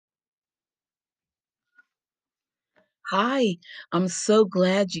Hi, I'm so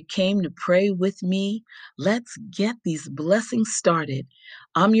glad you came to pray with me. Let's get these blessings started.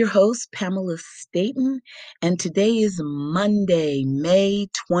 I'm your host, Pamela Staten, and today is Monday, May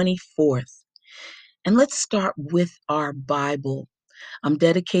 24th. And let's start with our Bible. I'm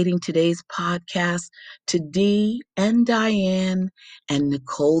dedicating today's podcast to Dee and Diane and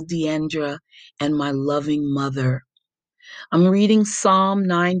Nicole Deandra and my loving mother. I'm reading Psalm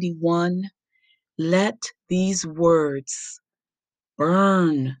 91. Let these words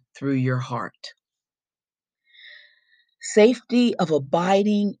burn through your heart. Safety of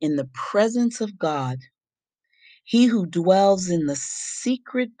abiding in the presence of God. He who dwells in the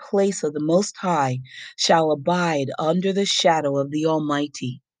secret place of the Most High shall abide under the shadow of the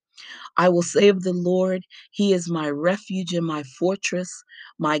Almighty. I will say of the Lord, He is my refuge and my fortress,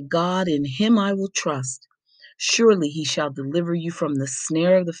 my God, in Him I will trust. Surely He shall deliver you from the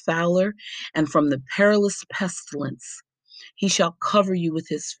snare of the fowler and from the perilous pestilence. He shall cover you with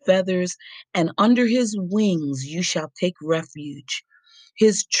his feathers, and under his wings you shall take refuge.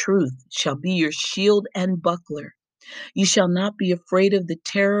 His truth shall be your shield and buckler. You shall not be afraid of the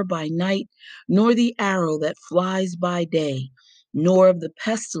terror by night, nor the arrow that flies by day, nor of the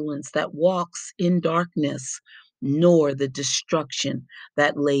pestilence that walks in darkness, nor the destruction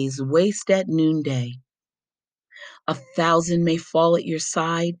that lays waste at noonday. 1,000 may fall at your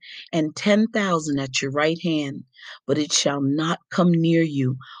side, and 10,000 at your right hand, but it shall not come near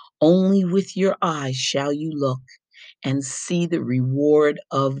you. Only with your eyes shall you look and see the reward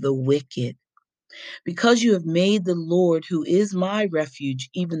of the wicked. Because you have made the Lord, who is my refuge,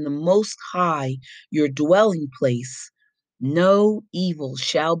 even the Most High, your dwelling place, no evil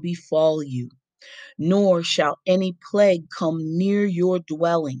shall befall you, nor shall any plague come near your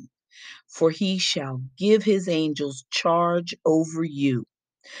dwelling. For he shall give his angels charge over you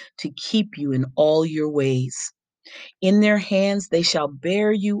to keep you in all your ways. In their hands they shall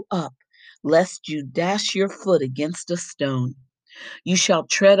bear you up, lest you dash your foot against a stone. You shall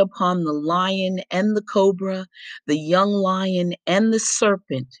tread upon the lion and the cobra, the young lion and the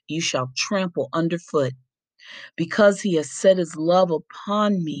serpent you shall trample underfoot. Because he has set his love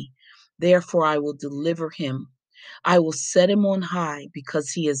upon me, therefore I will deliver him. I will set him on high because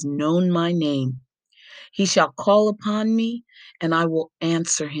he has known my name. He shall call upon me, and I will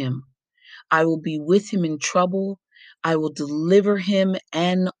answer him. I will be with him in trouble. I will deliver him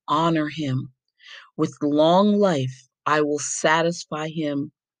and honor him. With long life, I will satisfy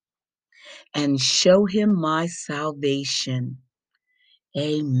him and show him my salvation.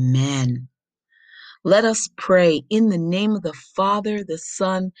 Amen. Let us pray in the name of the Father, the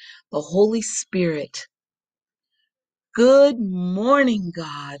Son, the Holy Spirit. Good morning,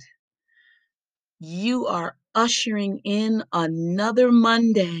 God. You are ushering in another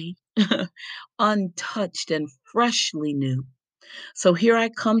Monday, untouched and freshly new. So here I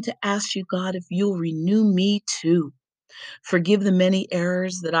come to ask you, God, if you'll renew me too. Forgive the many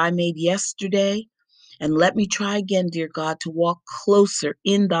errors that I made yesterday, and let me try again, dear God, to walk closer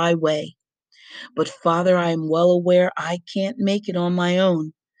in thy way. But Father, I am well aware I can't make it on my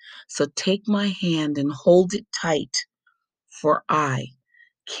own. So take my hand and hold it tight, for I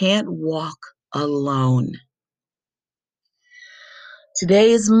can't walk alone.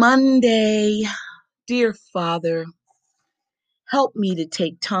 Today is Monday. Dear Father, help me to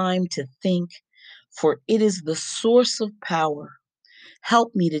take time to think, for it is the source of power.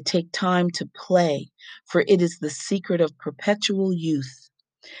 Help me to take time to play, for it is the secret of perpetual youth.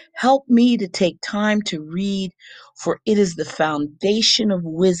 Help me to take time to read, for it is the foundation of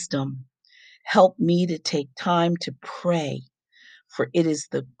wisdom. Help me to take time to pray, for it is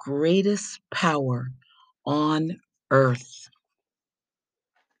the greatest power on earth.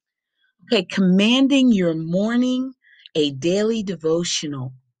 Okay, commanding your morning, a daily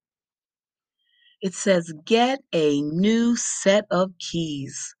devotional. It says, get a new set of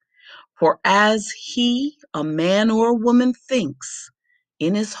keys. For as he, a man or a woman, thinks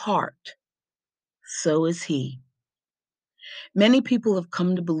in his heart, so is he. Many people have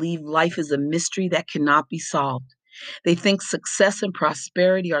come to believe life is a mystery that cannot be solved. They think success and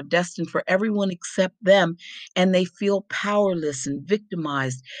prosperity are destined for everyone except them, and they feel powerless and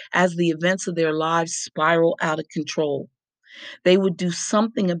victimized as the events of their lives spiral out of control. They would do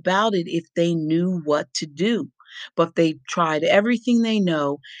something about it if they knew what to do, but they've tried everything they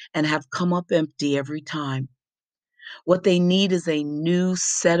know and have come up empty every time. What they need is a new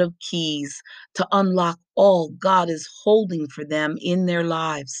set of keys to unlock all God is holding for them in their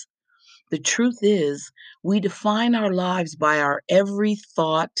lives. The truth is, we define our lives by our every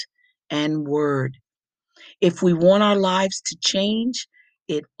thought and word. If we want our lives to change,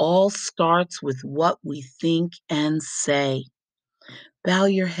 It all starts with what we think and say. Bow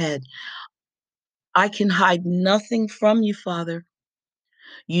your head. I can hide nothing from you, Father.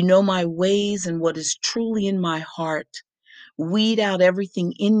 You know my ways and what is truly in my heart. Weed out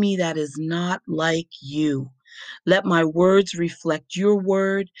everything in me that is not like you. Let my words reflect your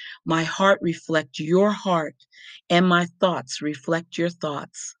word, my heart reflect your heart, and my thoughts reflect your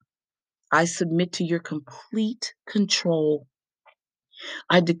thoughts. I submit to your complete control.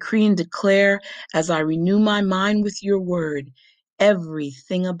 I decree and declare as I renew my mind with your word,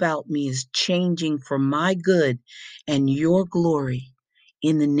 everything about me is changing for my good and your glory.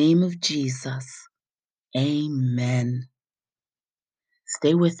 In the name of Jesus, amen.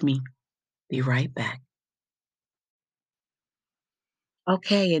 Stay with me. Be right back.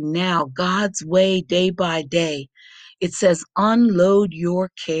 Okay, and now God's way day by day. It says, unload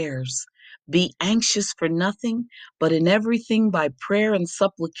your cares. Be anxious for nothing, but in everything by prayer and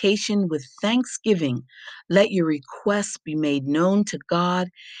supplication with thanksgiving. Let your requests be made known to God,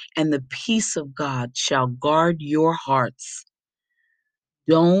 and the peace of God shall guard your hearts.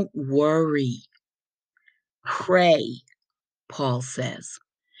 Don't worry. Pray, Paul says,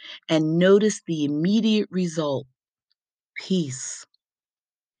 and notice the immediate result, peace.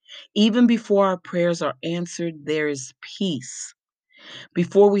 Even before our prayers are answered, there is peace.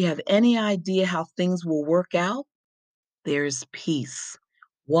 Before we have any idea how things will work out, there is peace.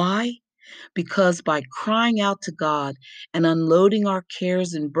 Why? Because by crying out to God and unloading our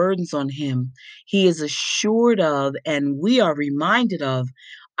cares and burdens on Him, He is assured of, and we are reminded of,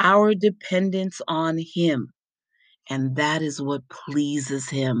 our dependence on Him. And that is what pleases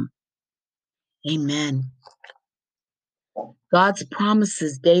Him. Amen. God's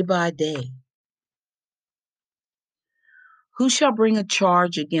promises day by day. Who shall bring a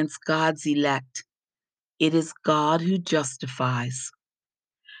charge against God's elect? It is God who justifies.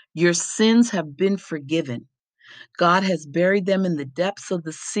 Your sins have been forgiven. God has buried them in the depths of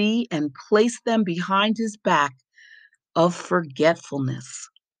the sea and placed them behind his back of forgetfulness.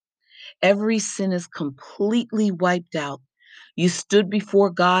 Every sin is completely wiped out. You stood before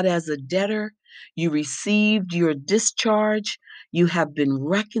God as a debtor. You received your discharge. You have been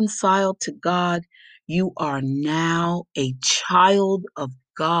reconciled to God. You are now a child of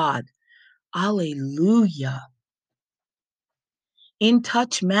God. Alleluia. In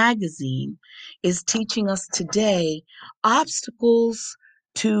Touch magazine is teaching us today obstacles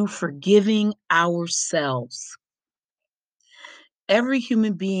to forgiving ourselves. Every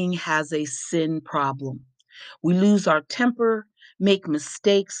human being has a sin problem. We lose our temper, make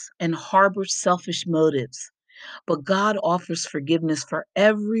mistakes, and harbor selfish motives. But God offers forgiveness for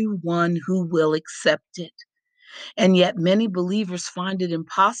everyone who will accept it. And yet, many believers find it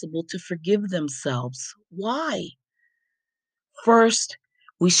impossible to forgive themselves. Why? First,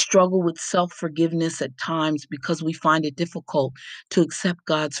 we struggle with self forgiveness at times because we find it difficult to accept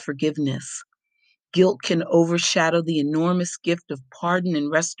God's forgiveness. Guilt can overshadow the enormous gift of pardon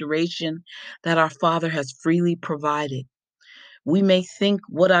and restoration that our Father has freely provided. We may think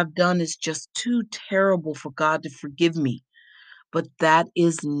what I've done is just too terrible for God to forgive me, but that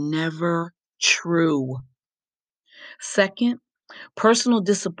is never true. Second, personal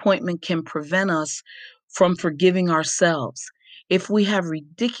disappointment can prevent us from forgiving ourselves. If we have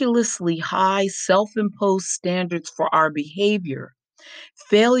ridiculously high self imposed standards for our behavior,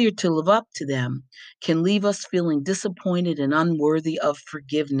 failure to live up to them can leave us feeling disappointed and unworthy of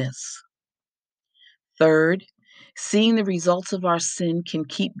forgiveness. Third, seeing the results of our sin can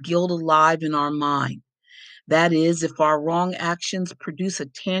keep guilt alive in our mind. That is, if our wrong actions produce a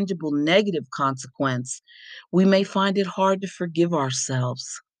tangible negative consequence, we may find it hard to forgive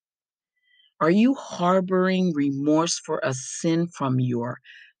ourselves. Are you harboring remorse for a sin from your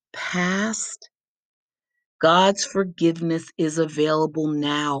past? God's forgiveness is available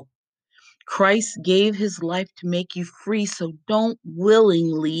now. Christ gave his life to make you free, so don't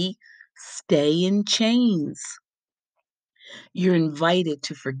willingly stay in chains. You're invited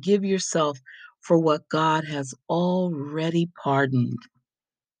to forgive yourself for what God has already pardoned.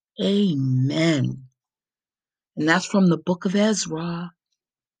 Amen. And that's from the book of Ezra.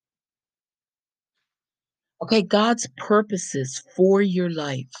 Okay, God's purposes for your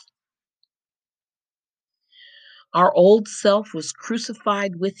life. Our old self was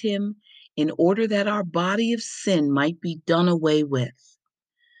crucified with him in order that our body of sin might be done away with.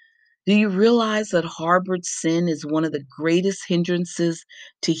 Do you realize that harbored sin is one of the greatest hindrances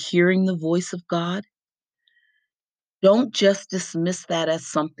to hearing the voice of God? Don't just dismiss that as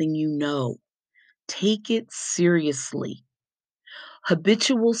something you know. Take it seriously.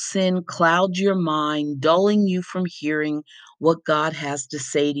 Habitual sin clouds your mind, dulling you from hearing what God has to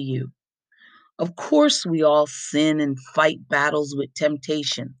say to you. Of course, we all sin and fight battles with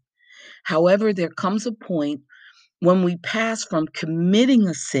temptation. However, there comes a point when we pass from committing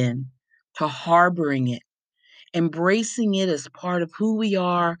a sin to harboring it, embracing it as part of who we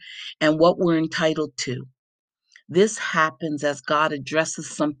are and what we're entitled to. This happens as God addresses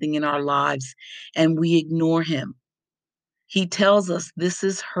something in our lives and we ignore Him. He tells us, "This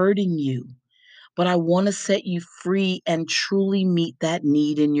is hurting you, but I want to set you free and truly meet that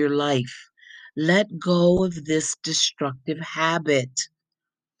need in your life. Let go of this destructive habit."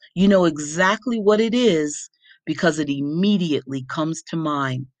 You know exactly what it is because it immediately comes to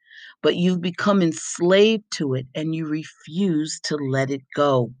mind, but you've become enslaved to it and you refuse to let it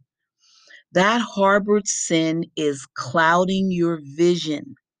go. That harbored sin is clouding your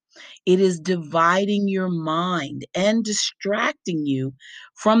vision. It is dividing your mind and distracting you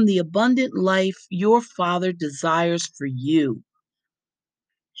from the abundant life your Father desires for you.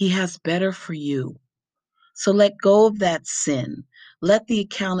 He has better for you. So let go of that sin. Let the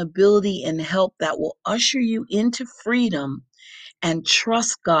accountability and help that will usher you into freedom and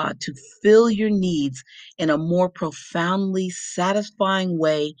trust God to fill your needs in a more profoundly satisfying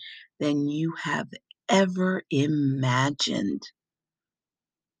way than you have ever imagined.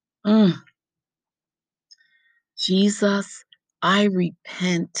 Mm, Jesus, I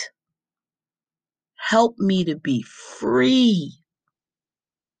repent. Help me to be free.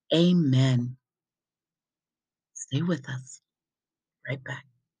 Amen. Stay with us. Right back.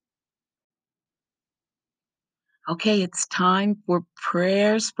 Okay, it's time for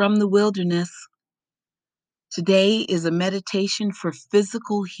prayers from the wilderness. Today is a meditation for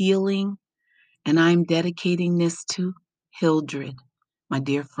physical healing, and I'm dedicating this to Hildred, my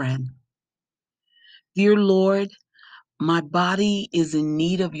dear friend. Dear Lord, my body is in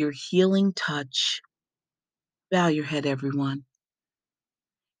need of your healing touch. Bow your head, everyone.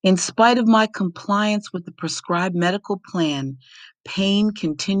 In spite of my compliance with the prescribed medical plan, pain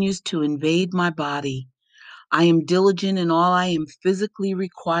continues to invade my body. I am diligent in all I am physically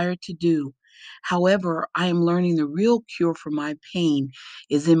required to do. However, I am learning the real cure for my pain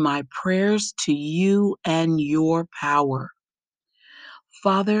is in my prayers to you and your power.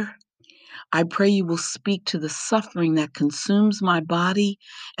 Father, I pray you will speak to the suffering that consumes my body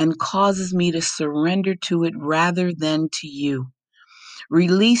and causes me to surrender to it rather than to you.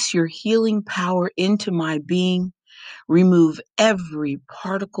 Release your healing power into my being. Remove every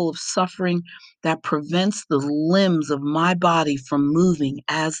particle of suffering that prevents the limbs of my body from moving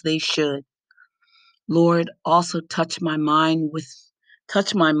as they should. Lord, also touch my mind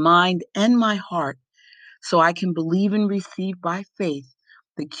and my heart so I can believe and receive by faith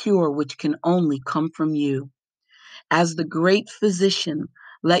the cure which can only come from you. As the great physician,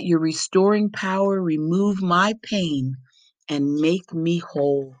 let your restoring power remove my pain and make me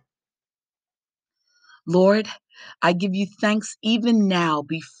whole. Lord, I give you thanks even now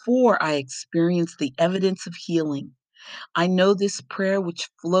before I experience the evidence of healing. I know this prayer which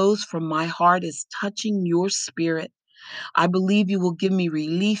flows from my heart is touching your spirit. I believe you will give me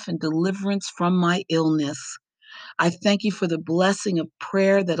relief and deliverance from my illness. I thank you for the blessing of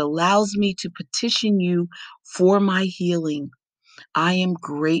prayer that allows me to petition you for my healing. I am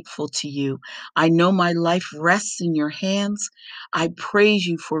grateful to you. I know my life rests in your hands. I praise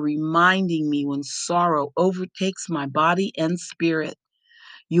you for reminding me when sorrow overtakes my body and spirit.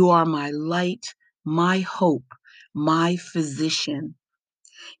 You are my light, my hope, my physician.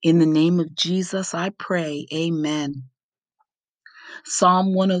 In the name of Jesus, I pray. Amen.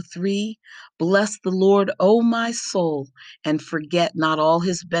 Psalm 103. Bless the Lord, O my soul, and forget not all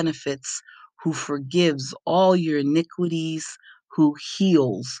his benefits, who forgives all your iniquities, who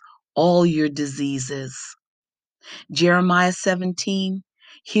heals all your diseases. Jeremiah 17.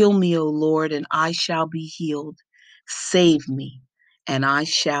 Heal me, O Lord, and I shall be healed. Save me, and I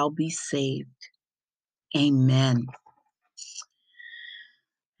shall be saved. Amen.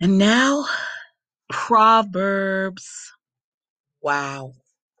 And now, Proverbs. Wow.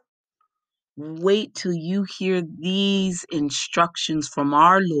 Wait till you hear these instructions from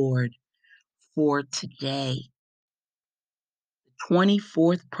our Lord for today.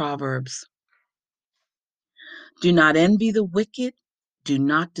 24th Proverbs. Do not envy the wicked, do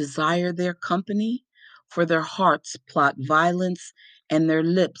not desire their company, for their hearts plot violence and their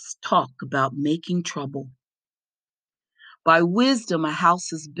lips talk about making trouble. By wisdom a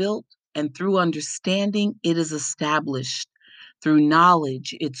house is built, and through understanding it is established. Through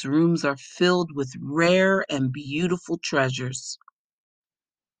knowledge its rooms are filled with rare and beautiful treasures.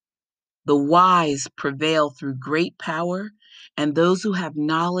 The wise prevail through great power, and those who have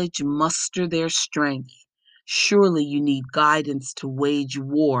knowledge muster their strength. Surely you need guidance to wage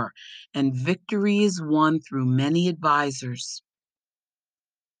war, and victory is won through many advisors.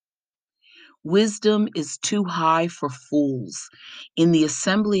 Wisdom is too high for fools. In the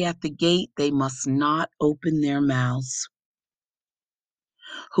assembly at the gate, they must not open their mouths.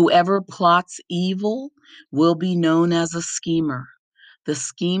 Whoever plots evil will be known as a schemer. The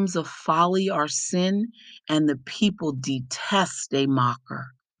schemes of folly are sin, and the people detest a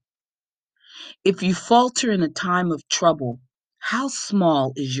mocker. If you falter in a time of trouble, how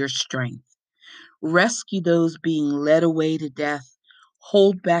small is your strength? Rescue those being led away to death.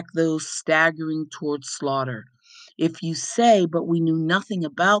 Hold back those staggering toward slaughter. If you say, "But we knew nothing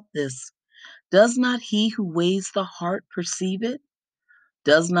about this," does not he who weighs the heart perceive it?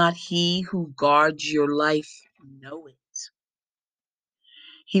 Does not he who guards your life know it?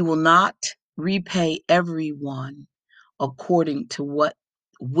 He will not repay everyone according to what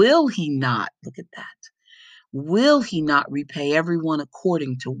will he not? Look at that. Will he not repay everyone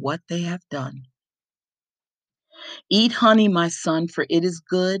according to what they have done? Eat honey, my son, for it is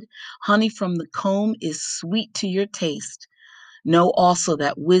good. Honey from the comb is sweet to your taste. Know also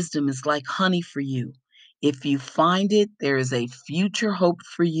that wisdom is like honey for you. If you find it, there is a future hope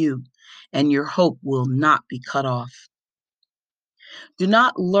for you, and your hope will not be cut off. Do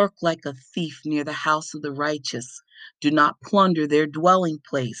not lurk like a thief near the house of the righteous. Do not plunder their dwelling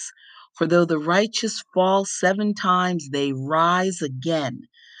place. For though the righteous fall 7 times, they rise again,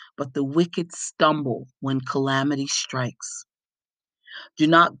 but the wicked stumble when calamity strikes. Do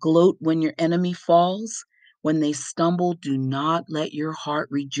not gloat when your enemy falls. When they stumble, do not let your heart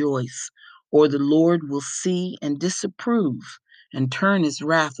rejoice, or the Lord will see and disapprove and turn his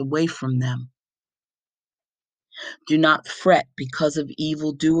wrath away from them. Do not fret because of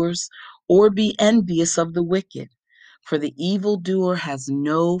evildoers, or be envious of the wicked, for the evildoer has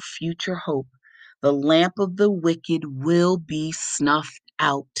no future hope. The lamp of the wicked will be snuffed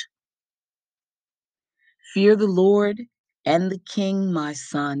out. Fear the Lord and the king, my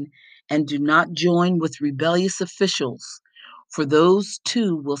son, and do not join with rebellious officials, for those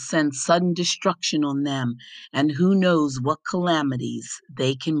too will send sudden destruction on them, and who knows what calamities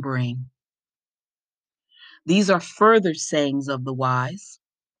they can bring. These are further sayings of the wise.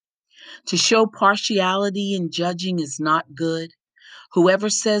 To show partiality in judging is not good.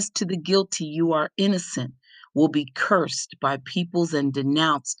 Whoever says to the guilty, "You are innocent," will be cursed by peoples and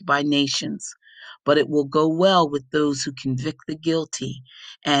denounced by nations. But it will go well with those who convict the guilty,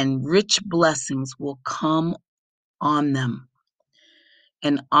 and rich blessings will come on them.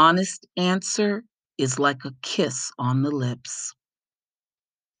 An honest answer is like a kiss on the lips.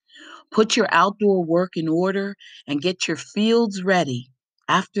 Put your outdoor work in order and get your fields ready.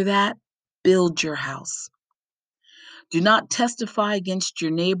 After that, build your house. Do not testify against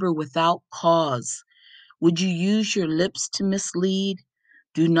your neighbor without cause. Would you use your lips to mislead?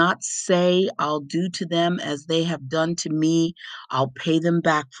 Do not say, "I'll do to them as they have done to me. I'll pay them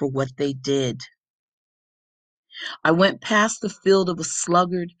back for what they did." I went past the field of a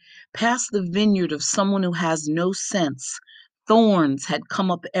sluggard, past the vineyard of someone who has no sense. Thorns had come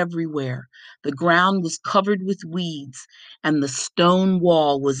up everywhere. The ground was covered with weeds, and the stone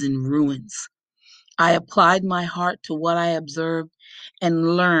wall was in ruins. I applied my heart to what I observed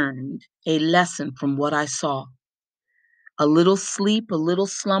and learned a lesson from what I saw. A little sleep, a little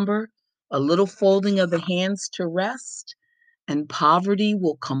slumber, a little folding of the hands to rest, and poverty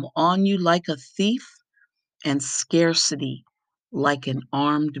will come on you like a thief, and scarcity like an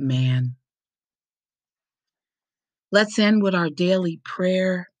armed man. Let's end with our daily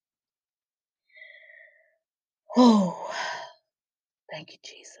prayer. Oh, thank you,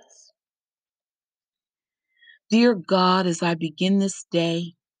 Jesus. Dear God, as I begin this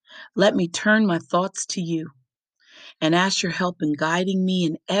day, let me turn my thoughts to you and ask your help in guiding me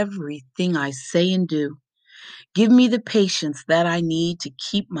in everything I say and do. Give me the patience that I need to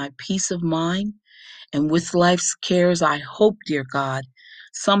keep my peace of mind. And with life's cares, I hope, dear God,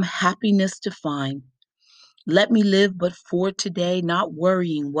 some happiness to find. Let me live but for today, not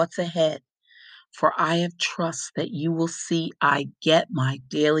worrying what's ahead. For I have trust that you will see I get my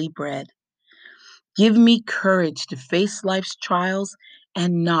daily bread. Give me courage to face life's trials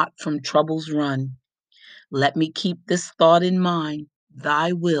and not from troubles run. Let me keep this thought in mind,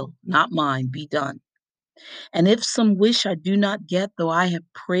 thy will, not mine, be done. And if some wish I do not get, though I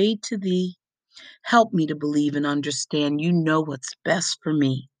have prayed to thee, help me to believe and understand you know what's best for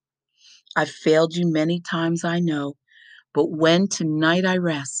me. I've failed you many times, I know, but when tonight I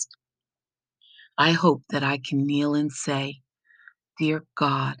rest, I hope that I can kneel and say, "Dear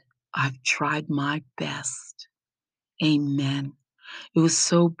God, I've tried my best Amen. It was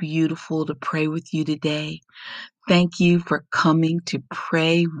so beautiful to pray with you today. Thank you for coming to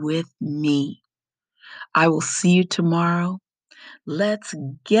pray with me. I will see you tomorrow. Let's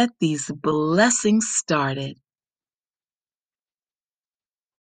get these blessings started.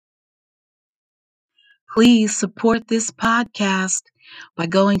 Please support this podcast by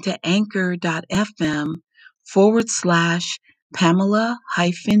going to anchor.fm/Pamela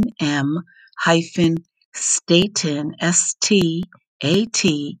M Staton STATON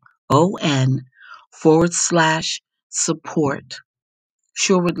 /support.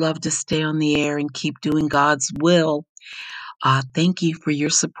 Sure would love to stay on the air and keep doing God's will. Thank you for your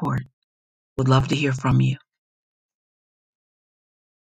support. Would love to hear from you.